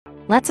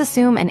Let's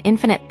assume an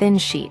infinite thin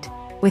sheet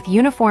with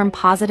uniform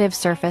positive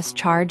surface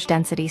charge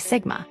density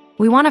sigma.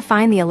 We want to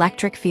find the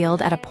electric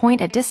field at a point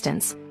at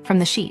distance from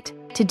the sheet.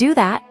 To do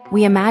that,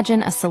 we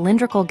imagine a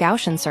cylindrical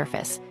Gaussian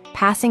surface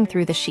passing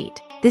through the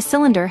sheet. This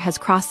cylinder has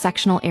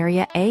cross-sectional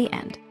area A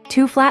and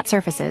two flat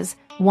surfaces,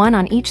 one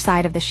on each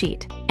side of the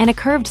sheet, and a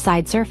curved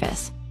side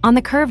surface. On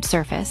the curved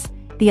surface,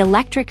 the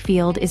electric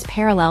field is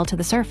parallel to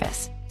the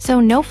surface, so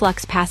no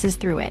flux passes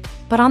through it.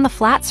 But on the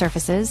flat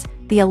surfaces,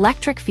 the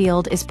electric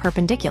field is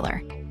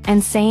perpendicular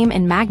and same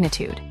in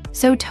magnitude,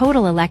 so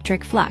total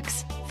electric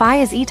flux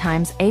phi is E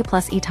times A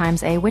plus E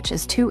times A, which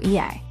is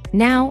 2EA.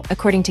 Now,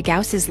 according to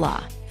Gauss's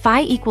law,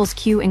 phi equals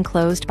Q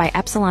enclosed by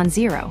epsilon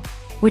 0,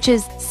 which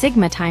is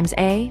sigma times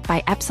A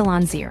by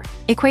epsilon 0.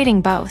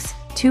 Equating both,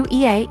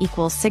 2EA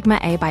equals sigma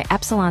A by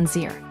epsilon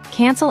 0.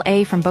 Cancel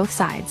A from both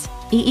sides.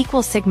 E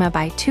equals sigma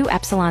by 2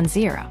 epsilon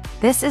 0.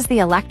 This is the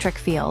electric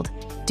field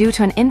due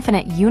to an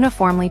infinite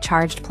uniformly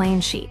charged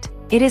plane sheet.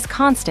 It is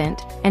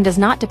constant and does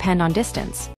not depend on distance.